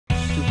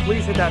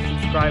please hit that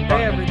subscribe button.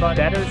 Hey everybody,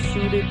 better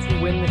suited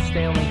to win the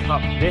Stanley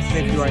Cup this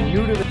season. If you are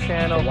new to the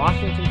channel, the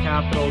Washington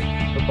Capitals,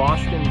 the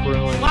Boston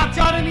Bruins. Watch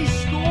out, and he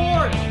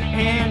scored!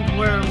 And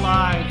we're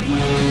live.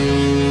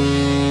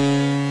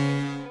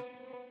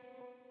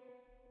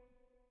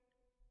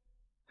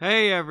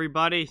 Hey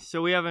everybody,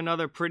 so we have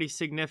another pretty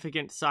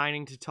significant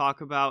signing to talk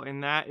about,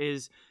 and that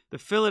is the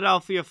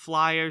Philadelphia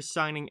Flyers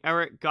signing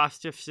Erik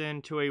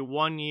Gustafsson to a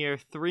one-year,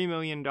 $3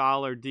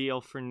 million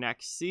deal for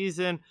next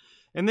season.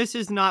 And this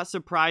is not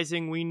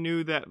surprising. We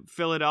knew that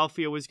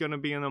Philadelphia was going to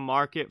be in the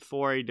market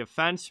for a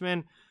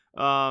defenseman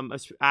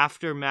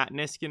after Matt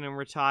Niskanen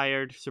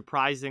retired,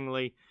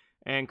 surprisingly,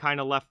 and kind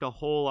of left a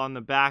hole on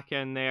the back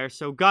end there.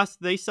 So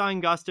they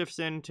signed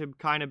Gustafsson to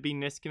kind of be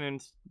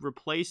Niskanen's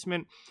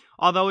replacement.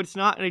 Although it's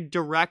not a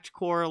direct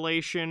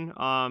correlation.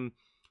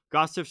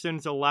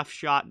 Gustafsson's a left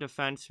shot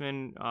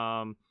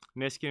defenseman.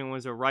 Niskanen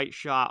was a right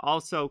shot.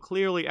 Also,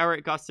 clearly,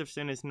 Erik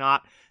Gustafsson is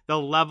not the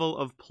level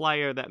of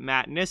player that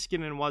Matt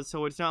Niskanen was,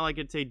 so it's not like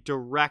it's a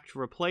direct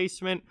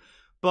replacement.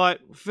 But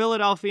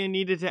Philadelphia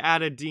needed to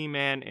add a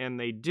D-man, and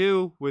they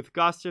do with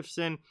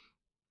Gustafsson.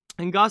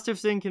 And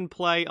Gustafsson can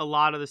play a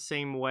lot of the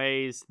same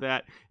ways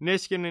that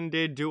Niskanen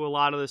did, do a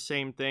lot of the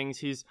same things.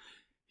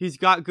 He's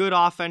got good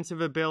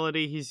offensive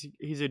ability.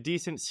 He's a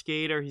decent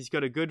skater. He's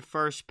got a good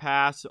first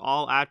pass,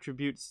 all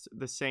attributes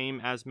the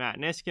same as Matt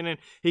Niskanen.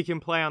 He can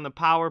play on the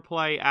power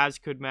play, as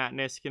could Matt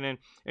Niskanen.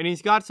 And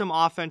he's got some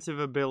offensive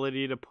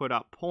ability to put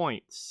up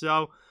points.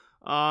 So,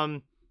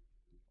 I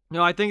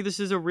think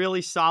this is a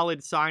really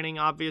solid signing,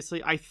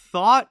 obviously.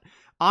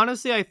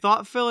 Honestly, I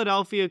thought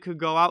Philadelphia could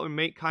go out and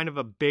make kind of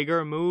a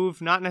bigger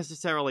move. Not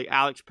necessarily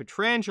Alex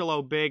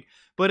Pietrangelo big,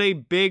 but a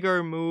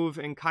bigger move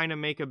and kind of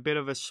make a bit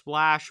of a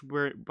splash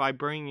by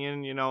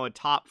bringing in, a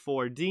top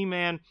 4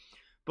 D-man.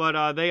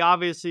 But they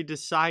obviously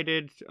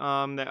decided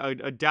that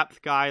a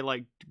depth guy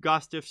like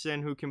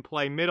Gustafsson, who can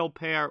play middle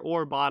pair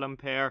or bottom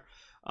pair,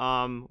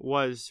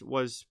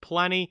 was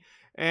plenty.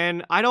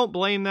 And I don't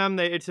blame them.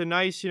 It's a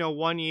nice,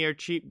 one-year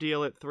cheap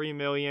deal at $3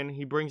 million.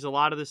 He brings a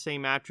lot of the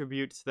same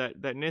attributes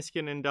that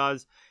Niskanen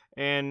does,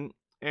 and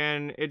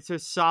it's a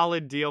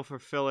solid deal for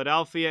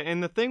Philadelphia.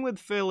 And the thing with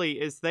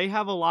Philly is they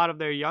have a lot of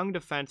their young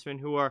defensemen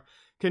who are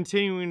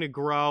continuing to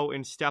grow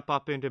and step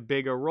up into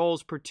bigger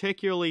roles,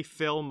 particularly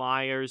Phil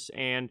Myers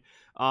and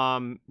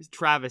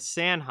Travis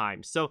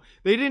Sanheim. So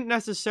they didn't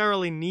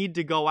necessarily need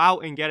to go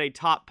out and get a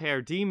top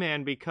pair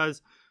D-man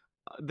because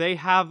they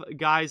have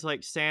guys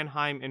like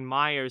Sanheim and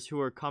Myers who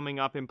are coming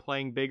up and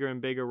playing bigger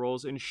and bigger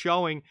roles and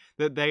showing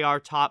that they are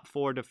top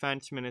 4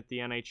 defensemen at the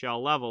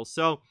NHL level.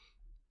 So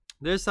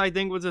this, I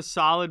think, was a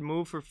solid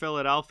move for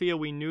Philadelphia.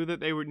 We knew that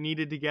they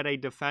needed to get a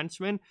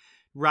defenseman.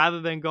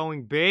 Rather than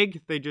going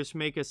big, they just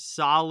make a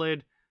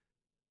solid,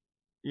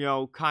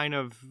 kind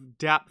of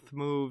depth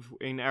move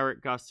in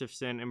Erik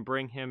Gustafsson and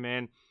bring him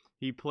in.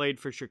 He played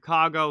for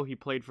Chicago. He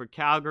played for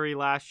Calgary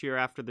last year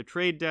after the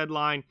trade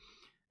deadline.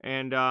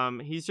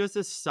 And he's just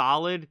a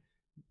solid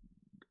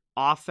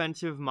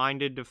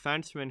offensive-minded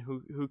defenseman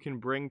who can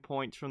bring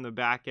points from the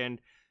back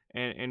end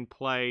and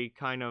play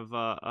kind of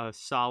a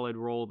solid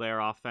role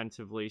there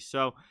offensively.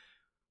 So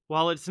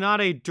while it's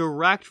not a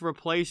direct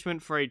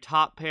replacement for a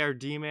top pair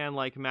D-man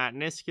like Matt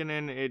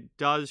Niskanen, it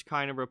does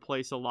kind of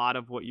replace a lot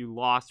of what you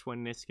lost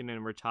when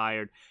Niskanen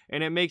retired.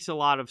 And it makes a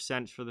lot of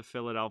sense for the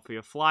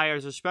Philadelphia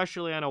Flyers,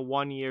 especially on a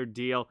one-year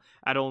deal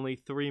at only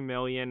 $3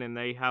 million, and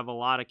they have a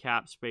lot of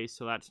cap space,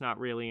 so that's not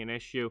really an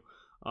issue.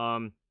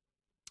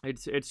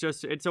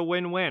 It's a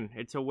win-win.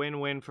 It's a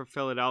win-win for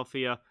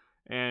Philadelphia.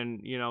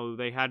 And,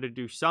 they had to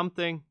do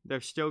something.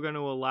 They're still going to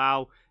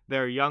allow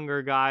their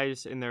younger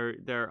guys and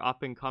their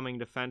up-and-coming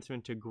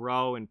defensemen to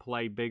grow and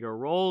play bigger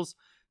roles.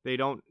 They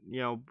don't,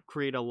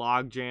 create a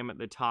logjam at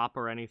the top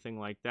or anything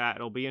like that.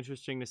 It'll be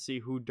interesting to see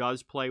who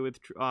does play with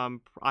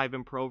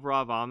Ivan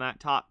Provorov on that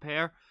top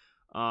pair.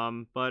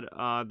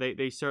 But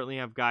they certainly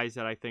have guys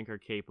that I think are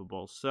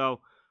capable.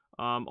 So,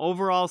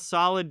 overall,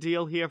 solid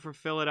deal here for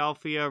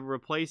Philadelphia,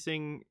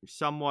 replacing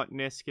somewhat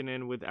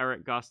Niskanen with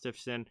Erik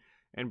Gustafsson,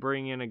 and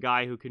bring in a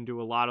guy who can do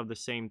a lot of the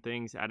same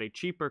things at a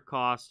cheaper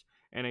cost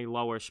and a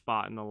lower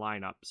spot in the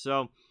lineup.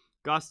 So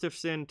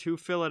Gustafsson to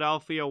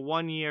Philadelphia,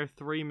 1 year,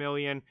 $3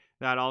 million.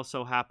 That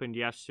also happened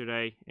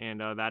yesterday,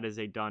 and that is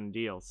a done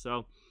deal.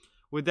 So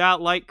with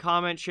that, like,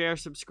 comment, share,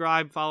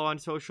 subscribe, follow on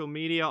social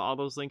media. All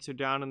those links are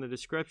down in the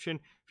description.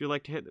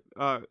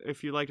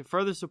 If you'd like to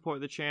further support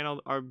the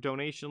channel, our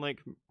donation link,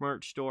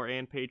 merch store,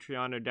 and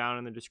Patreon are down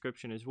in the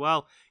description as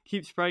well.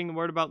 Keep spreading the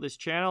word about this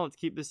channel. Let's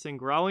keep this thing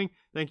growing.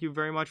 Thank you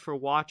very much for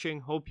watching.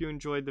 Hope you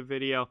enjoyed the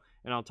video,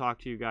 and I'll talk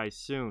to you guys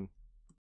soon.